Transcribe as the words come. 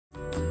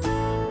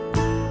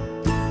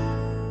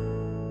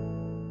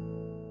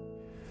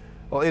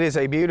Well, it is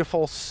a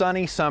beautiful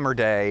sunny summer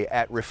day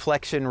at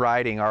Reflection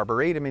Riding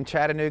Arboretum in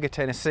Chattanooga,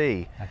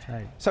 Tennessee. That's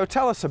right. So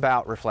tell us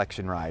about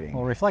Reflection Riding.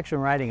 Well, Reflection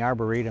Riding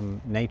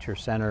Arboretum Nature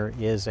Center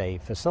is a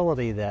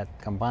facility that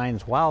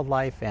combines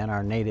wildlife and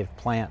our native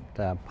plant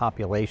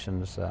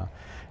populations.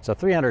 It's a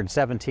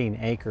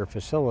 317-acre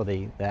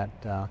facility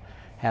that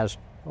has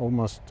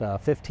almost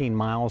 15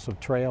 miles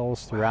of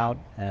trails throughout,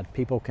 and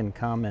people can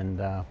come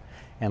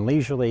and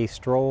leisurely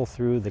stroll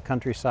through the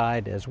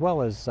countryside, as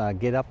well as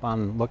get up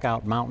on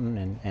Lookout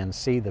Mountain and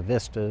see the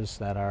vistas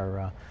that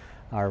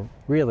are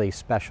really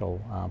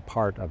special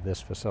part of this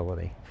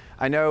facility.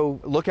 I know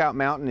Lookout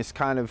Mountain is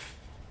kind of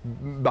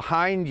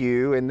behind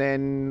you, and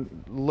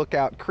then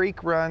Lookout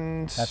Creek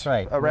runs That's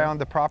right. around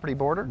the property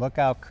border?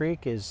 Lookout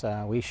Creek is,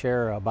 we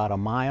share about a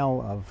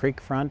mile of creek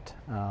front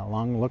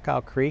along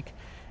Lookout Creek.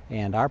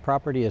 And our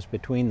property is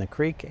between the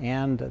creek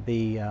and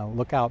the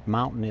Lookout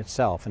Mountain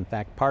itself. In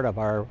fact, part of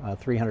our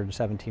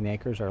 317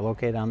 acres are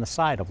located on the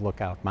side of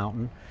Lookout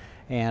Mountain,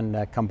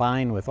 and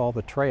combined with all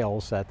the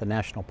trails that the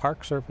National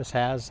Park Service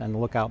has and the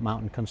Lookout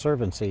Mountain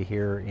Conservancy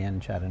here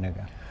in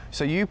Chattanooga.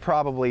 So you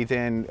probably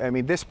then, I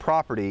mean, this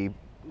property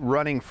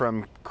running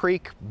from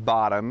creek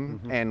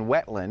bottom and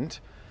wetland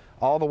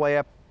all the way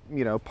up,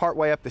 you know, part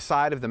way up the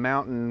side of the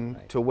mountain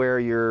to where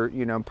you're,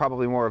 you know,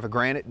 probably more of a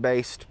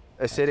granite-based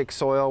acidic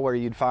soil where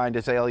you'd find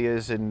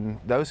azaleas and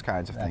those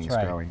kinds of things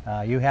growing.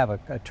 You have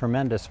a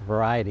tremendous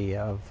variety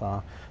of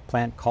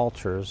plant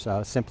cultures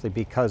simply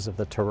because of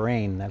the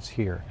terrain that's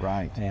here.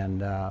 Right.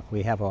 And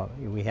we have a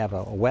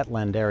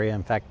wetland area.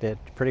 In fact, it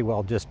pretty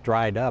well just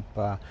dried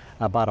up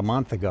about a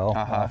month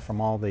ago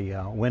from all the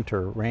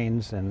winter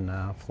rains and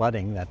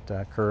flooding that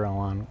occur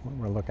along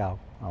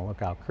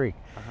Lookout Creek.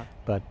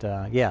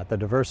 But yeah, the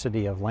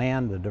diversity of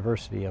land, the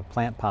diversity of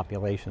plant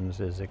populations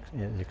is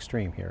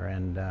extreme here,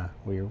 and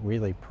we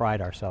really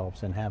pride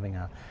ourselves in having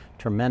a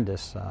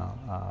tremendous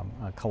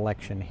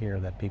collection here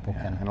that people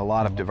can. And a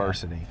lot of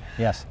diversity.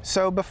 Yes.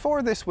 So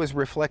before this was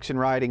Reflection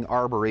Riding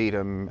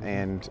Arboretum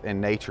and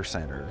Nature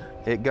Center,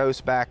 it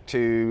goes back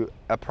to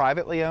a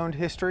privately owned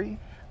history?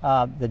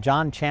 The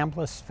John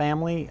Chambliss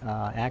family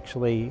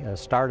actually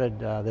started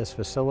this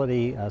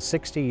facility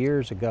 60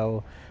 years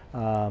ago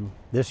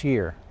this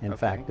year. In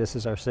fact, this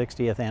is our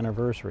 60th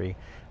anniversary,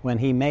 when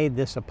he made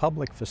this a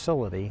public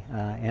facility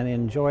and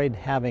enjoyed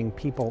having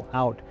people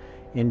out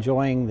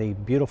enjoying the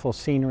beautiful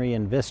scenery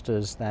and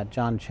vistas that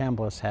John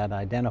Chambliss had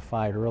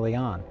identified early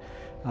on.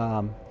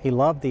 He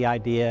loved the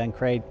idea and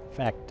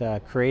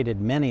created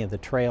many of the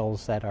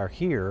trails that are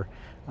here.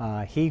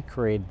 He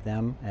created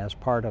them as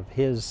part of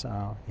his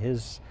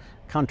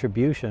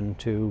contribution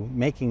to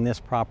making this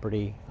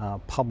property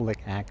public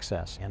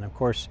access. And of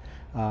course,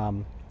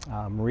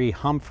 Marie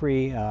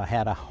Humphrey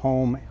had a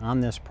home on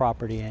this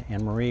property,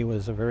 and Marie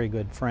was a very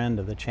good friend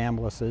of the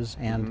Chamblisses,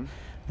 and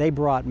they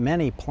brought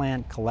many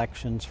plant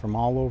collections from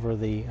all over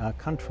the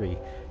country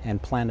and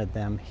planted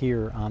them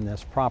here on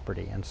this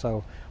property. And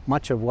so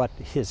much of what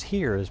is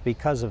here is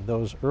because of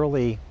those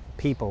early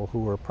people who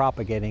were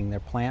propagating their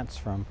plants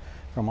from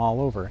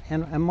all over.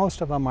 And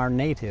most of them are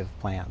native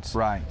plants.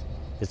 Right.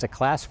 It's a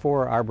Class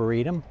 4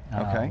 arboretum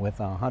with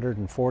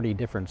 140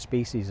 different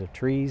species of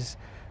trees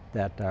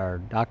that are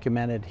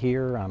documented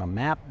here on a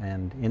map,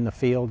 and in the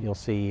field you'll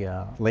see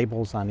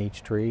labels on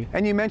each tree.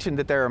 And you mentioned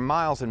that there are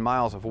miles and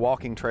miles of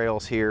walking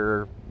trails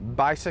here.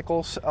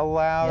 Bicycles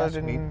allowed?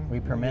 Yes,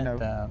 we permit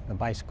the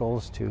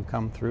bicycles to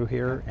come through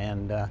here,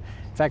 and in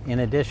fact, in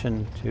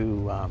addition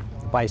to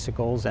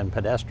bicycles and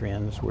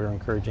pedestrians, we're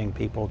encouraging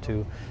people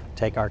to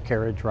take our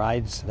carriage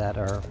rides that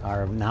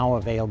are now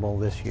available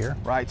this year.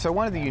 Right, so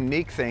one of the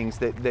unique things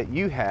that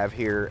you have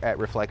here at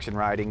Reflection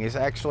Riding is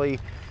actually,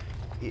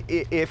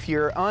 if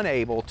you're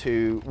unable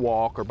to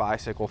walk or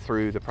bicycle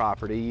through the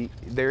property,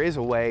 there is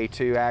a way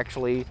to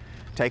actually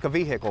take a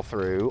vehicle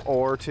through,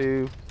 or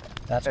to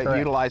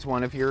utilize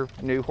one of your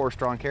new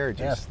horse-drawn carriages.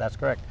 Yes, that's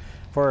correct.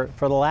 For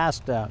the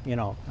last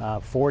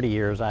 40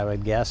 years, I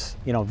would guess,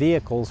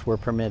 vehicles were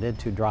permitted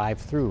to drive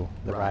through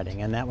the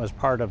riding, and that was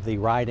part of the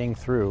riding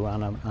through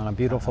on a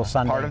beautiful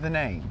Sunday. Part of the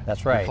name.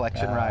 That's right.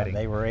 Reflection Riding.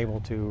 They were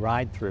able to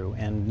ride through,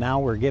 and now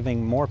we're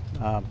giving more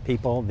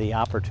people the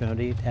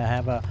opportunity to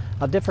have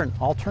a different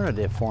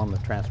alternative form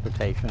of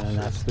transportation, and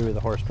that's through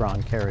the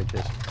horse-drawn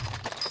carriages.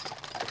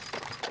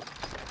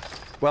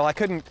 Well, I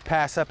couldn't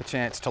pass up a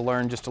chance to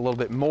learn just a little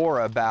bit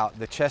more about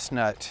the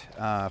chestnut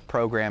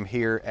program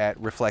here at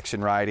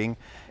Reflection Riding.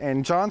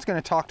 And John's going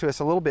to talk to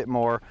us a little bit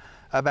more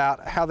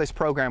about how this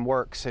program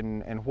works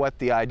and what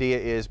the idea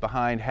is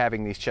behind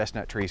having these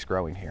chestnut trees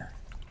growing here.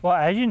 Well,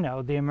 as you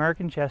know, the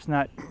American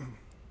chestnut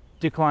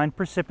declined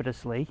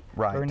precipitously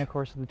during the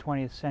course of the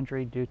 20th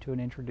century due to an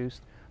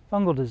introduced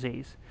fungal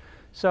disease.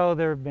 So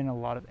there have been a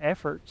lot of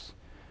efforts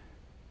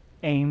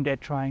aimed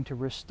at trying to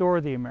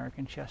restore the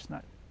American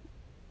chestnut.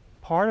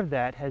 Part of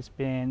that has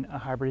been a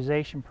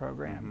hybridization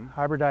program,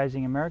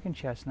 hybridizing American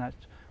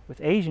chestnuts with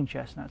Asian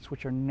chestnuts,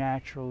 which are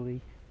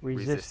naturally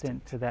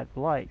resistant to that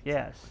blight.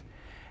 Yes.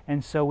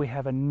 And so we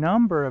have a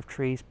number of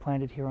trees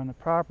planted here on the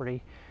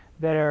property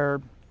that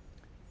are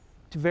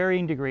to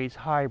varying degrees,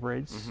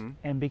 hybrids,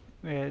 and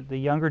the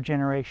younger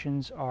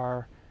generations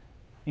are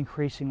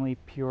increasingly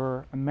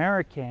pure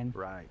American,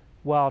 right,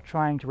 while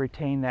trying to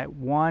retain that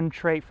one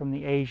trait from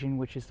the Asian,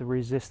 which is the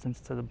resistance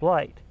to the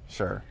blight.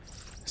 Sure.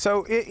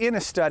 So in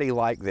a study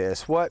like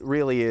this, what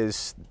really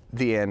is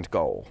the end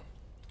goal?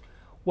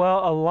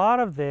 Well, a lot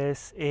of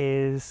this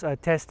is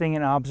testing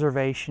and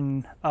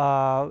observation.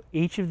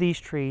 Each of these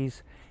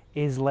trees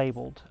is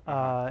labeled,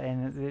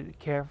 and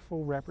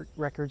careful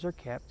records are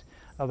kept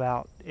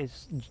about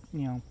its,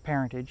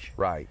 parentage.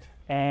 Right.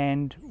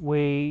 And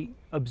we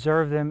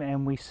observe them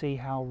and we see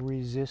how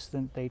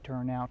resistant they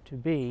turn out to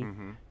be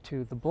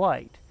to the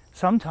blight.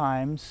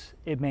 Sometimes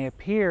it may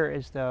appear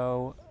as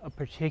though a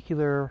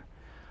particular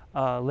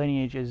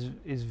lineage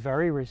is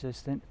very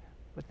resistant,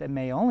 but that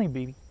may only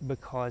be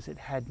because it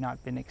had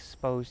not been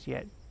exposed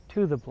yet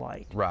to the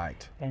blight.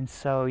 Right. And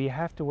so you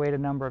have to wait a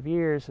number of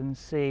years and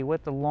see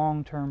what the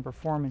long-term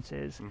performance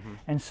is.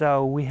 And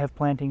so we have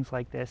plantings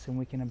like this, and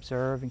we can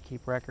observe and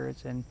keep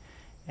records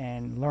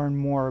and learn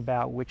more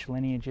about which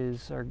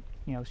lineages are,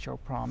 show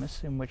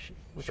promise and which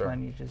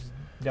lineages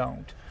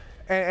don't.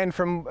 And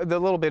from the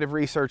little bit of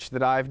research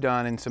that I've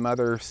done and some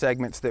other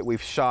segments that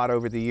we've shot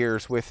over the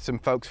years with some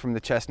folks from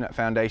the Chestnut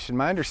Foundation,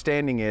 my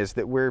understanding is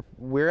that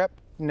we're up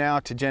now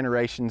to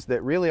generations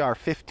that really are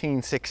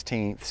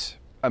 15/16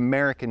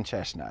 American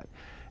chestnut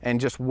and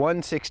just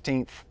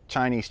 1/16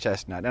 Chinese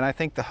chestnut. And I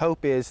think the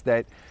hope is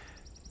that,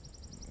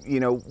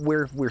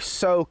 we're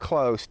so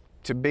close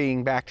to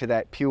being back to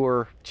that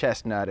pure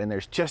chestnut, and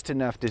there's just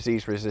enough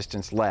disease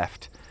resistance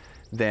left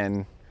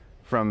then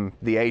from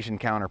the Asian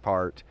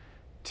counterpart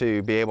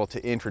to be able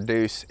to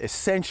introduce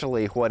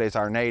essentially what is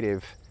our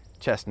native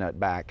chestnut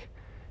back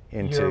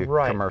into You're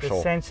right. commercial.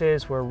 The sense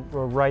is we're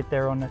right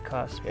there on the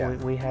cusp. Yeah.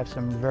 We have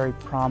some very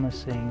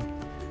promising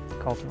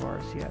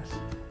cultivars, yes.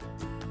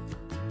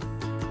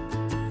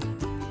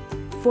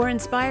 For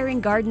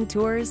inspiring garden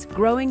tours,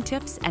 growing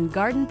tips, and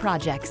garden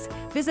projects,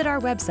 visit our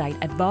website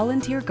at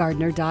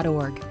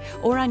volunteergardener.org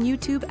or on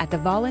YouTube at the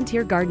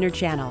Volunteer Gardener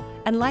channel,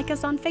 and like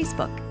us on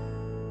Facebook.